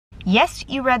Yes,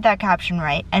 you read that caption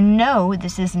right. And no,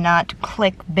 this is not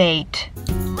clickbait.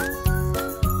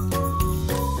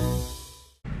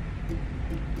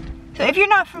 So if you're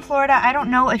not from Florida, I don't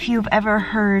know if you've ever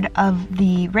heard of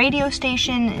the radio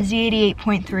station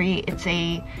Z88.3. It's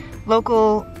a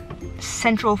local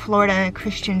Central Florida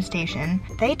Christian station.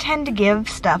 They tend to give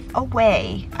stuff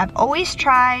away. I've always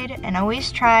tried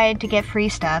to get free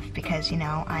stuff because, you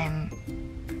know, I'm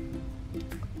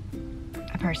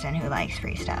a person who likes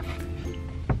free stuff.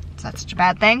 Is that such a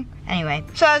bad thing? Anyway,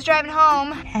 so I was driving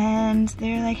home and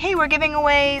they're like, hey, we're giving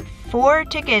away 4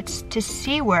 tickets to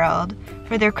SeaWorld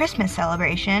for their Christmas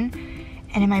celebration.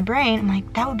 And in my brain, I'm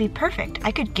like, that would be perfect.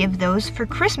 I could give those for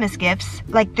Christmas gifts.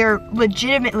 Like, they're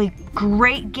legitimately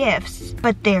great gifts,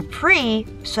 but they're free,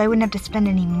 so I wouldn't have to spend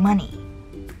any money.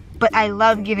 But I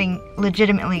love giving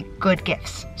legitimately good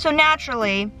gifts. So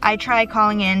naturally, I try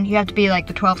calling in. You have to be like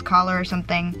the 12th caller or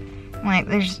something. I'm like,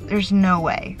 there's no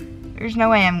way. There's no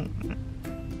way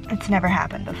it's never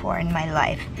happened before in my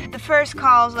life. The first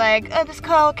call's like, oh, this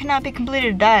call cannot be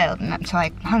completed or dialed. And so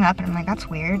I hung up and I'm like, that's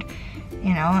weird.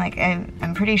 You know, like,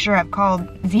 I'm pretty sure I've called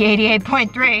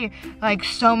Z88.3 like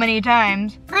so many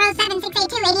times.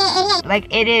 407-682-8888.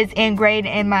 Like, it is ingrained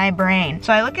in my brain.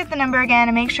 So I look at the number again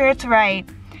and make sure it's right,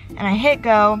 and I hit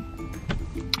go,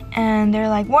 and they're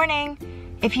like, warning,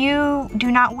 if you do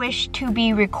not wish to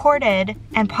be recorded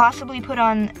and possibly put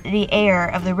on the air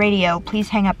of the radio, please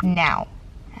hang up now.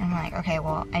 And I'm like, okay,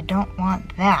 well, I don't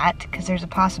want that because there's a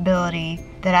possibility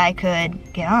that I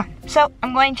could get on. So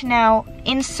I'm going to now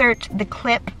insert the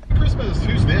clip. Christmas,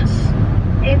 who's this?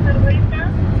 It's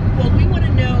Olivia. Well, we want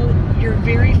to know your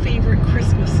very favorite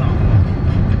Christmas song.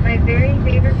 My very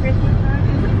favorite Christmas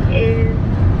song is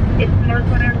It's the Most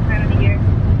Wonderful Time of the Year.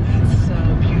 That's so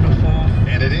beautiful.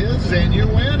 And it is, and you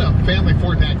win a family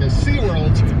 4-pack of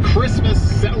SeaWorld's Christmas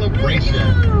celebration.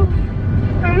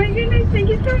 Oh my goodness, thank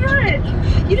you so much.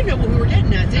 You didn't know what we were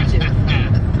getting at, did you?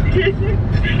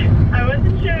 I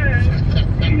wasn't sure.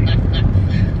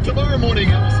 Tomorrow morning,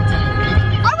 Allison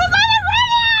time. I was on the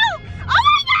radio! Oh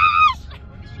my gosh!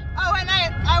 Oh, and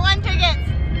I won tickets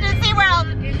to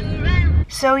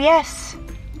SeaWorld. So yes,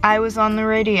 I was on the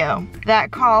radio.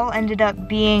 That call ended up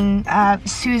being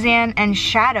Suzanne and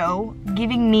Shadow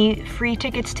giving me free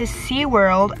tickets to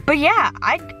SeaWorld. But yeah,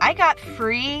 I got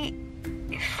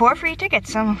 4 free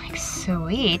tickets. So I'm like,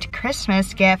 sweet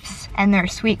Christmas gifts, and they're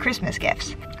sweet Christmas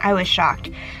gifts. I was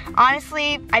shocked.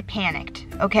 Honestly, I panicked,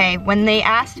 okay? When they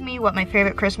asked me what my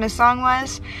favorite Christmas song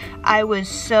was, I was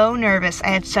so nervous. I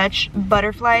had such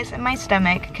butterflies in my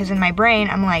stomach because in my brain,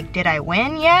 I'm like, did I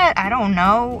win yet? I don't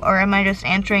know. Or am I just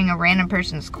answering a random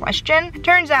person's question?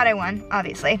 Turns out I won,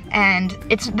 obviously. And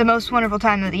It's the Most Wonderful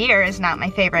Time of the Year is not my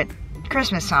favorite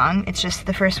Christmas song. It's just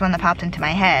the first one that popped into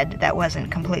my head that wasn't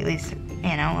completely,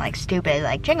 you know, like stupid,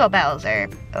 like Jingle Bells or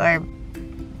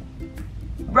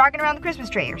Rocking Around the Christmas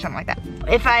Tree or something like that.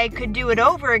 If I could do it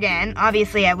over again,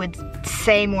 obviously I would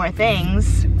say more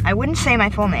things. I wouldn't say my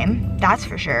full name, that's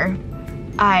for sure.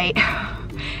 I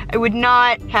would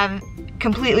not have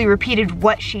completely repeated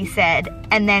what she said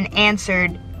and then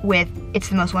answered with, it's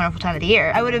the most wonderful time of the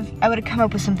year. I would have come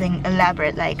up with something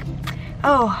elaborate like,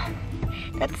 oh,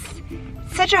 that's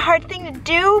such a hard thing to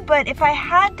do, but if I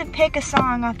had to pick a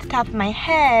song off the top of my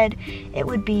head, it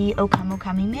would be O Come, O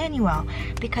Come Emmanuel,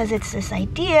 because it's this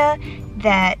idea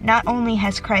that not only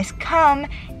has Christ come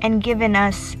and given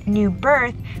us new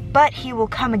birth, but he will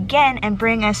come again and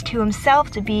bring us to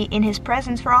himself to be in his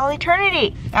presence for all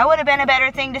eternity. That would have been a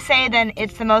better thing to say than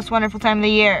it's the most wonderful time of the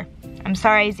year. I'm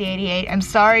sorry, Z88. I'm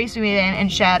sorry, Suzanne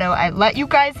and Shadow. I let you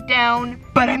guys down,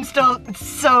 but I'm still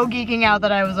so geeking out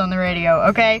that I was on the radio,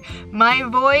 okay? My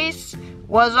voice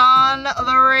was on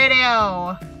the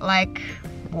radio. Like,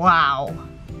 wow.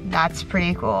 That's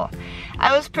pretty cool.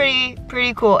 I was pretty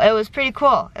cool. It was pretty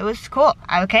cool. It was cool.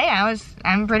 Okay,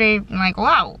 I'm pretty like,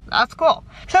 wow, that's cool.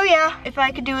 So yeah, if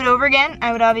I could do it over again,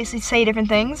 I would obviously say different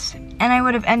things. And I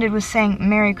would have ended with saying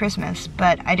Merry Christmas,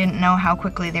 but I didn't know how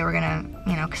quickly they were gonna,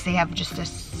 you know, because they have just a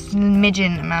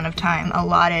smidgen amount of time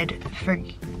allotted for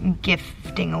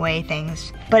gifting away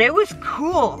things. But it was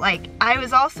cool. Like, I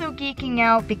was also geeking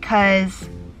out because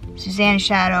Suzanne and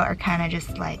Shadow are kind of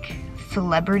just like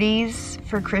celebrities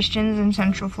for Christians in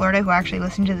Central Florida who actually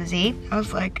listen to the Z. I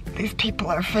was like, these people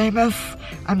are famous.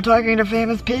 I'm talking to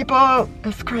famous people.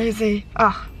 It's crazy.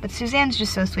 Oh, but Suzanne's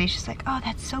just so sweet. She's like, oh,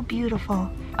 that's so beautiful.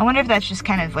 I wonder if that's just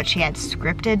kind of what she had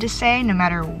scripted to say, no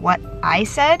matter what I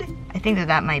said. I think that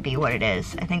that might be what it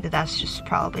is. I think that that's just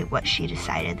probably what she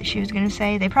decided that she was gonna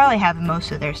say. They probably have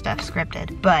most of their stuff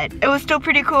scripted, but it was still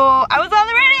pretty cool. I was on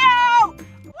the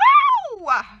radio!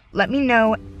 Woo! let me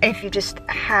know if you just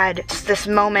had just this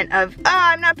moment of, oh,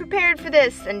 I'm not prepared for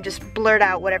this, and just blurt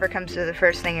out whatever comes to the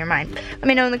first thing in your mind. Let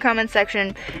me know in the comments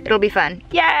section. It'll be fun.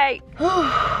 Yay!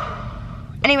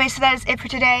 Anyway, so that is it for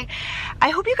today. I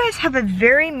hope you guys have a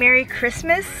very Merry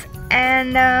Christmas,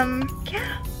 and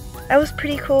yeah, that was a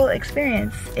pretty cool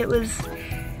experience. It was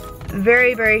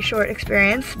very, very short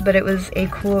experience, but it was a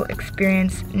cool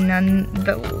experience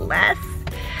nonetheless.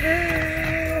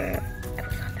 It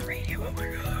was on the radio, oh my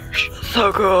gosh,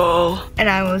 so cool. And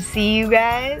I will see you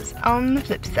guys on the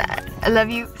flip side. I love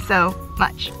you so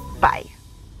much. Bye.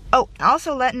 Oh,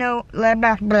 also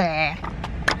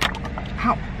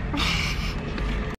how